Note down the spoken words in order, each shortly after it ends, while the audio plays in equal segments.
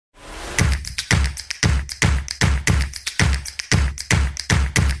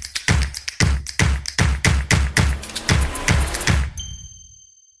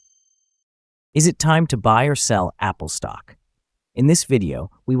Is it time to buy or sell Apple stock? In this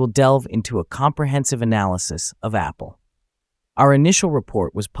video, we will delve into a comprehensive analysis of Apple. Our initial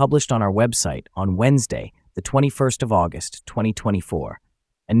report was published on our website on Wednesday, the 21st of August, 2024,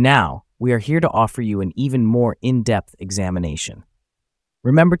 and now we are here to offer you an even more in-depth examination.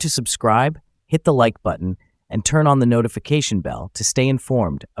 Remember to subscribe, hit the like button, and turn on the notification bell to stay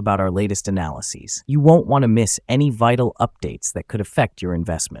informed about our latest analyses. You won't want to miss any vital updates that could affect your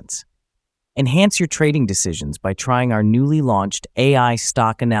investments. Enhance your trading decisions by trying our newly launched AI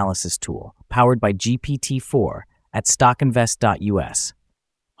stock analysis tool, powered by GPT-4 at StockInvest.us.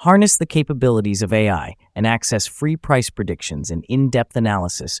 Harness the capabilities of AI and access free price predictions and in-depth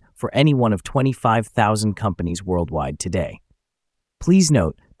analysis for any one of 25,000 companies worldwide today. Please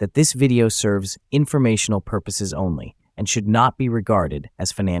note that this video serves informational purposes only and should not be regarded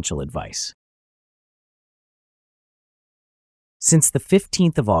as financial advice. Since the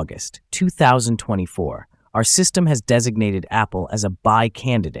 15th of August, 2024, our system has designated Apple as a buy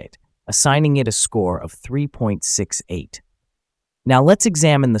candidate, assigning it a score of 3.68. Now let's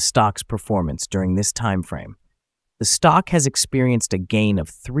examine the stock's performance during this time frame. The stock has experienced a gain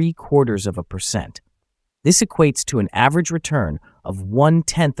of 0.75%. This equates to an average return of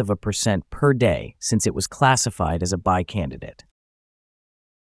 0.1% per day since it was classified as a buy candidate.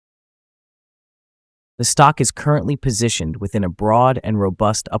 The stock is currently positioned within a broad and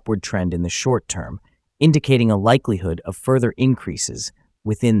robust upward trend in the short term, indicating a likelihood of further increases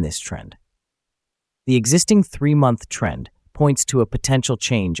within this trend. The existing 3-month trend points to a potential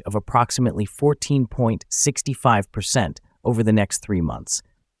change of approximately 14.65% over the next 3 months,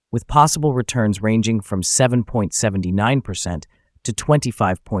 with possible returns ranging from 7.79% to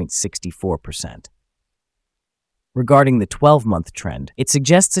 25.64%. Regarding the 12-month trend, it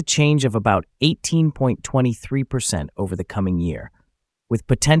suggests a change of about 18.23% over the coming year, with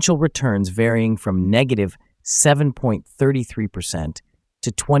potential returns varying from negative 7.33%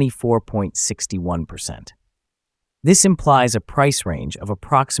 to 24.61%. This implies a price range of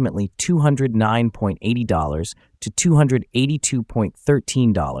approximately $209.80 to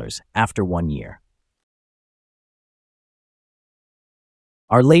 $282.13 after 1 year.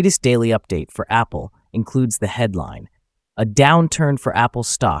 Our latest daily update for Apple includes the headline, "A downturn for Apple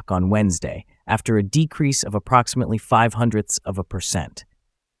stock on Wednesday after a decrease of approximately 0.05%.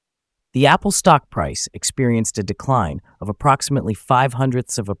 The Apple stock price experienced a decline of approximately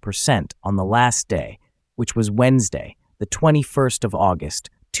 0.05% on the last day, which was Wednesday, the 21st of August,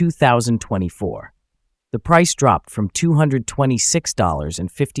 2024. The price dropped from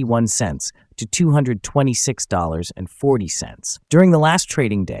 $226.51 to $226.40. During the last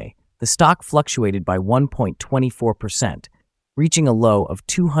trading day, the stock fluctuated by 1.24%, reaching a low of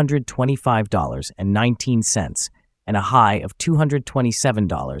 $225.19 and a high of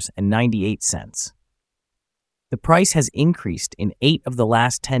 $227.98. The price has increased in 8 of the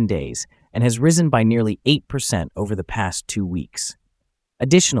last 10 days and has risen by nearly 8% over the past 2 weeks.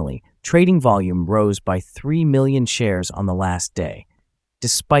 Additionally, trading volume rose by 3 million shares on the last day,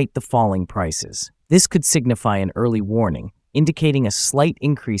 despite the falling prices. This could signify an early warning, indicating a slight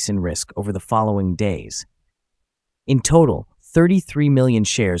increase in risk over the following days. In total, 33 million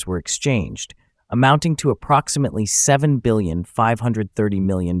shares were exchanged, amounting to approximately $7.53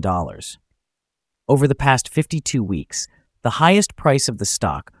 billion. Over the past 52 weeks, the highest price of the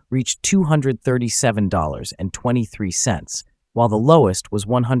stock reached $237.23, while the lowest was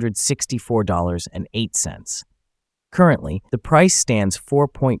 $164.08. Currently, the price stands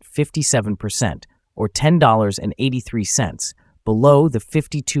 4.57%, or $10.83, below the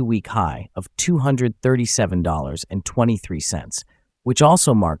 52-week high of $237.23, which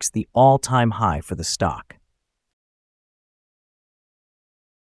also marks the all-time high for the stock.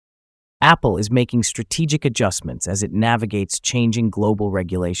 Apple is making strategic adjustments as it navigates changing global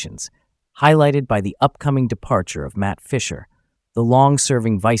regulations, highlighted by the upcoming departure of Matt Fisher, the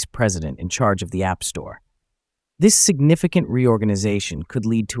long-serving vice president in charge of the App Store. This significant reorganization could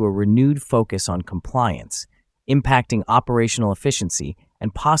lead to a renewed focus on compliance, impacting operational efficiency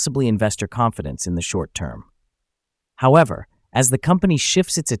and possibly investor confidence in the short term. However, as the company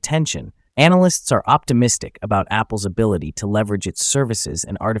shifts its attention, analysts are optimistic about Apple's ability to leverage its services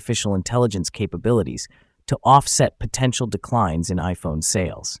and artificial intelligence capabilities to offset potential declines in iPhone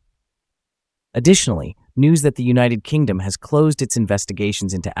sales. Additionally, news that the United Kingdom has closed its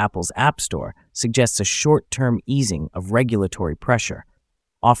investigations into Apple's App Store suggests a short-term easing of regulatory pressure,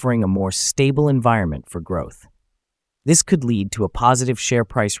 offering a more stable environment for growth. This could lead to a positive share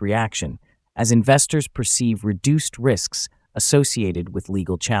price reaction as investors perceive reduced risks associated with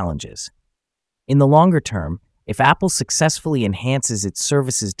legal challenges. In the longer term, If Apple successfully enhances its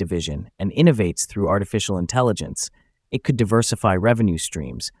services division and innovates through artificial intelligence, it could diversify revenue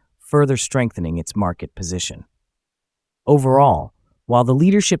streams, further strengthening its market position. Overall, while the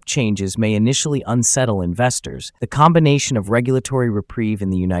leadership changes may initially unsettle investors, the combination of regulatory reprieve in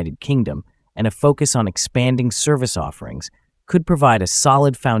the United Kingdom and a focus on expanding service offerings could provide a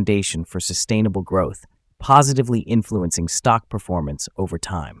solid foundation for sustainable growth, positively influencing stock performance over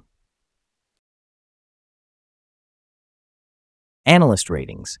time. Analyst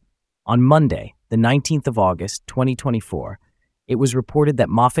ratings. On Monday, the 19th of August, 2024, it was reported that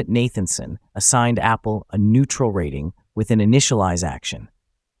MoffettNathanson assigned Apple a neutral rating with an initialize action.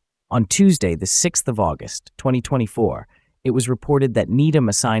 On Tuesday, the 6th of August, 2024, it was reported that Needham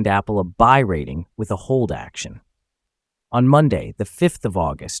assigned Apple a buy rating with a hold action. On Monday, the 5th of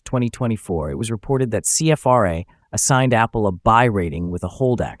August, 2024, it was reported that CFRA assigned Apple a buy rating with a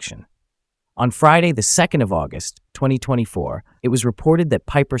hold action. On Friday, the 2nd of August, 2024, it was reported that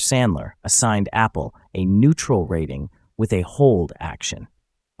Piper Sandler assigned Apple a neutral rating with a hold action.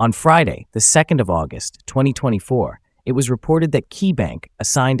 On Friday, the 2nd of August, 2024, it was reported that KeyBank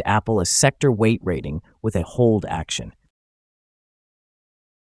assigned Apple a sector weight rating with a hold action.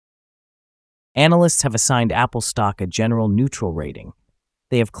 Analysts have assigned Apple stock a general neutral rating.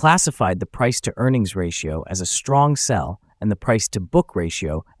 They have classified the price-to-earnings ratio as a strong sell and the price-to-book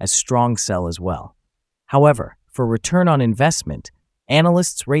ratio as strong sell as well. However, for return on investment,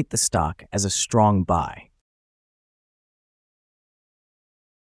 analysts rate the stock as a strong buy.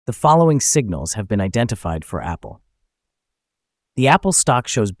 The following signals have been identified for Apple. The Apple stock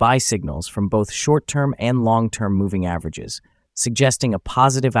shows buy signals from both short-term and long-term moving averages, suggesting a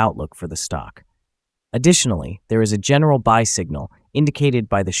positive outlook for the stock. Additionally, there is a general buy signal indicated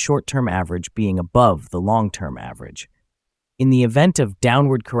by the short-term average being above the long-term average. In the event of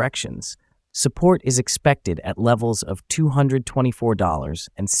downward corrections, support is expected at levels of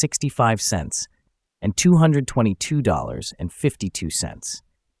 $224.65 and $222.52.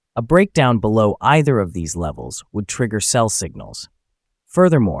 A breakdown below either of these levels would trigger sell signals.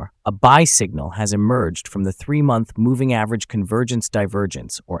 Furthermore, a buy signal has emerged from the 3-month Moving Average Convergence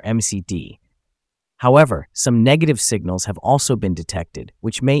Divergence, or MCD. However, some negative signals have also been detected,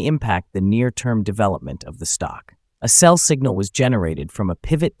 which may impact the near-term development of the stock. A sell signal was generated from a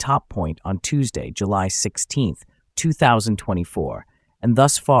pivot top point on Tuesday, July 16, 2024, and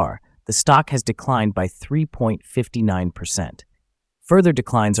thus far, the stock has declined by 3.59%. Further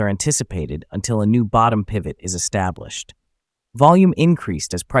declines are anticipated until a new bottom pivot is established. Volume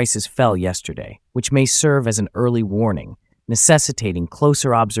increased as prices fell yesterday, which may serve as an early warning, necessitating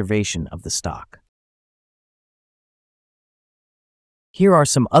closer observation of the stock. Here are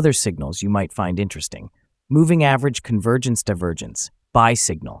some other signals you might find interesting. Moving Average Convergence Divergence, buy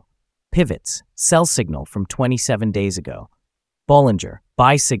signal. Pivots, sell signal from 27 days ago. Bollinger,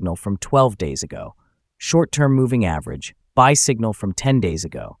 buy signal from 12 days ago. Short-term moving average, buy signal from 10 days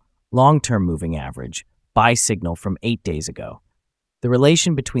ago. Long-term moving average, buy signal from 8 days ago. The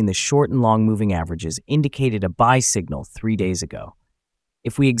relation between the short and long moving averages indicated a buy signal 3 days ago.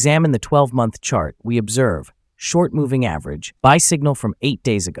 If we examine the 12-month chart, we observe short moving average, buy signal from 8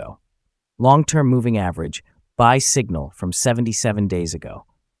 days ago. Long-term moving average, buy signal from 77 days ago.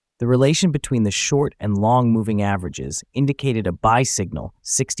 The relation between the short and long moving averages indicated a buy signal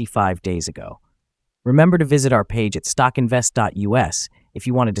 65 days ago. Remember to visit our page at StockInvest.us if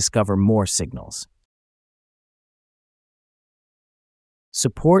you want to discover more signals.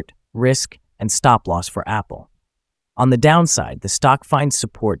 Support, risk, and stop loss for Apple. On the downside, the stock finds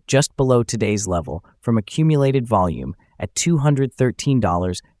support just below today's level from accumulated volume at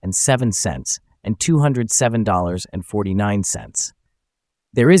 $213.07 and $207.49.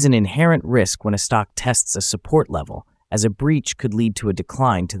 There is an inherent risk when a stock tests a support level, as a breach could lead to a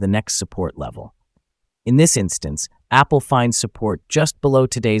decline to the next support level. In this instance, Apple finds support just below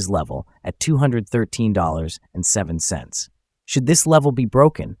today's level at $213.07. Should this level be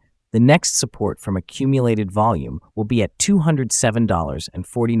broken, the next support from accumulated volume will be at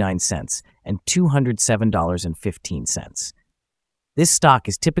 $207.49 and $207.15. This stock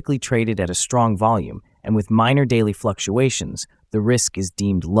is typically traded at a strong volume, and with minor daily fluctuations, the risk is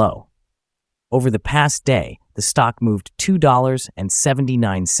deemed low. Over the past day, the stock moved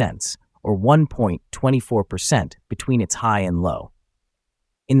 $2.79, or 1.24% between its high and low.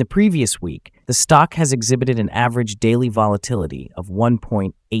 In the previous week, the stock has exhibited an average daily volatility of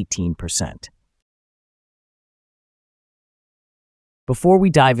 1.18%. Before we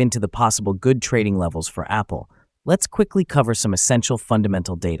dive into the possible good trading levels for Apple, let's quickly cover some essential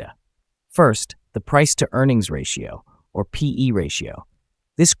fundamental data. First, the price-to-earnings ratio, or PE ratio.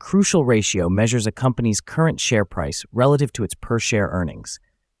 This crucial ratio measures a company's current share price relative to its per-share earnings.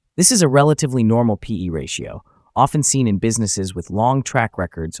 This is a relatively normal P/E ratio, often seen in businesses with long track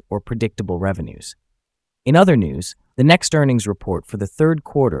records or predictable revenues. In other news, the next earnings report for the third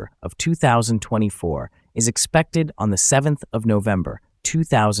quarter of 2024 is expected on the 7th of November,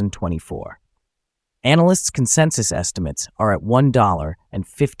 2024. Analysts' consensus estimates are at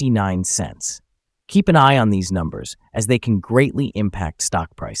 $1.59. Keep an eye on these numbers, as they can greatly impact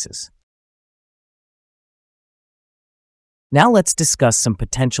stock prices. Now let's discuss some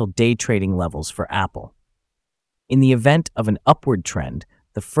potential day trading levels for Apple. In the event of an upward trend,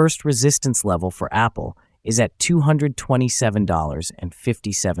 the first resistance level for Apple is at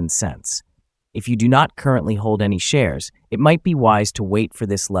 $227.57. If you do not currently hold any shares, it might be wise to wait for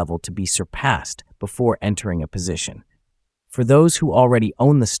this level to be surpassed before entering a position. For those who already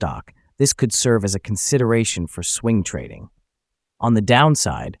own the stock, this could serve as a consideration for swing trading. On the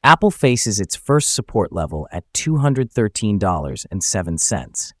downside, Apple faces its first support level at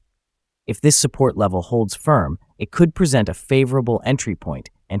 $213.07. If this support level holds firm, it could present a favorable entry point,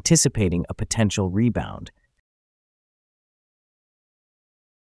 anticipating a potential rebound.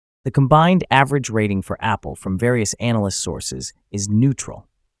 The combined average rating for Apple from various analyst sources is neutral.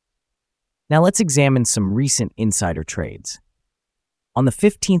 Now let's examine some recent insider trades. On the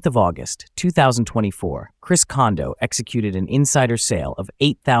 15th of August, 2024, Chris Kondo executed an insider sale of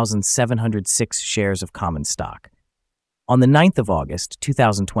 8,706 shares of common stock. On the 9th of August,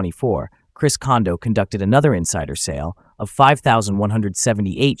 2024, Chris Kondo conducted another insider sale of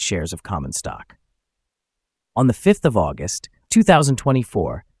 5,178 shares of common stock. On the 5th of August,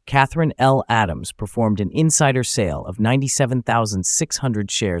 2024, Catherine L. Adams performed an insider sale of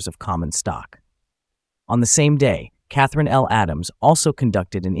 97,600 shares of common stock. On the same day, Catherine L. Adams also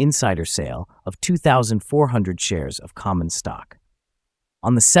conducted an insider sale of 2,400 shares of common stock.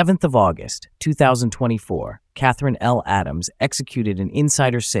 On the 7th of August, 2024, Catherine L. Adams executed an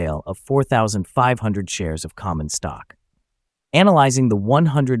insider sale of 4,500 shares of common stock. Analyzing the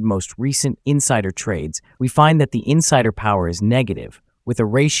 100 most recent insider trades, we find that the insider power is negative, with a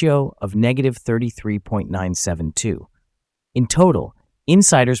ratio of negative 33.972. In total,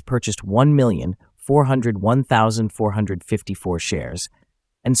 insiders purchased 1,401,454 shares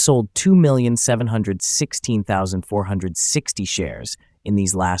and sold 2,716,460 shares in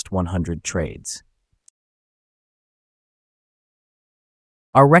these last 100 trades.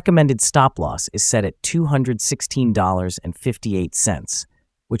 Our recommended stop loss is set at $216.58,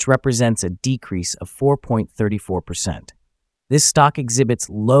 which represents a decrease of 4.34%. This stock exhibits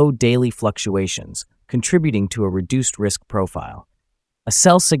low daily fluctuations, contributing to a reduced risk profile. A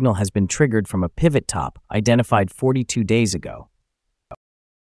sell signal has been triggered from a pivot top identified 42 days ago.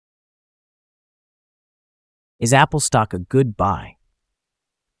 Is Apple stock a good buy?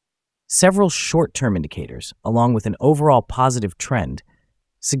 Several short-term indicators, along with an overall positive trend,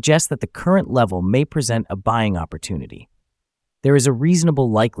 suggest that the current level may present a buying opportunity. There is a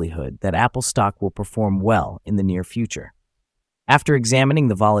reasonable likelihood that Apple stock will perform well in the near future. After examining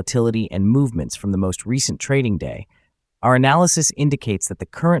the volatility and movements from the most recent trading day, our analysis indicates that the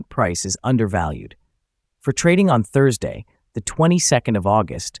current price is undervalued. For trading on Thursday, the 22nd of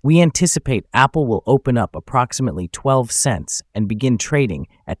August, we anticipate Apple will open up approximately 12 cents and begin trading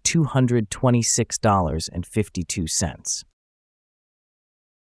at $226.52.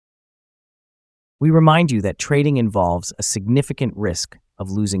 We remind you that trading involves a significant risk of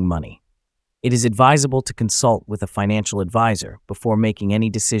losing money. It is advisable to consult with a financial advisor before making any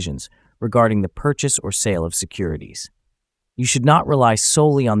decisions regarding the purchase or sale of securities. You should not rely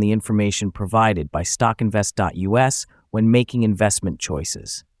solely on the information provided by StockInvest.us when making investment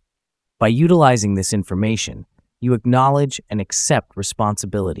choices. By utilizing this information, you acknowledge and accept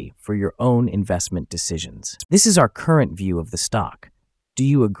responsibility for your own investment decisions. This is our current view of the stock. Do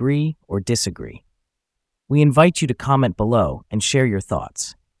you agree or disagree? We invite you to comment below and share your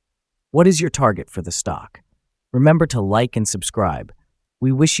thoughts. What is your target for the stock? Remember to like and subscribe.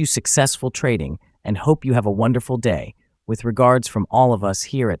 We wish you successful trading and hope you have a wonderful day. With regards from all of us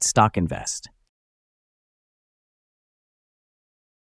here at StockInvest.